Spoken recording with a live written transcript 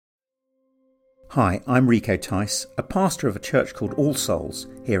Hi, I'm Rico Tice, a pastor of a church called All Souls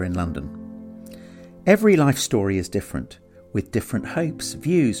here in London. Every life story is different, with different hopes,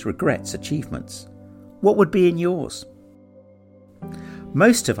 views, regrets, achievements. What would be in yours?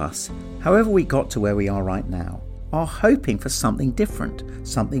 Most of us, however we got to where we are right now, are hoping for something different,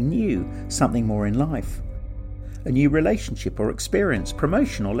 something new, something more in life. A new relationship or experience,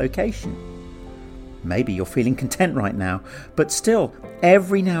 promotion or location. Maybe you're feeling content right now, but still,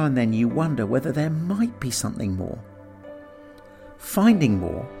 every now and then you wonder whether there might be something more. Finding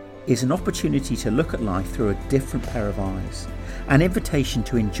more is an opportunity to look at life through a different pair of eyes, an invitation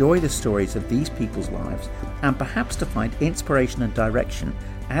to enjoy the stories of these people's lives and perhaps to find inspiration and direction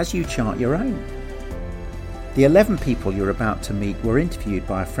as you chart your own. The 11 people you're about to meet were interviewed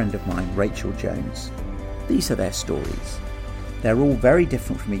by a friend of mine, Rachel Jones. These are their stories. They're all very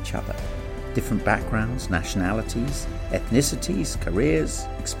different from each other. Different backgrounds, nationalities, ethnicities, careers,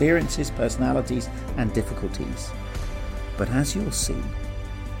 experiences, personalities, and difficulties. But as you'll see,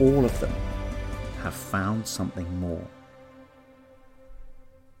 all of them have found something more.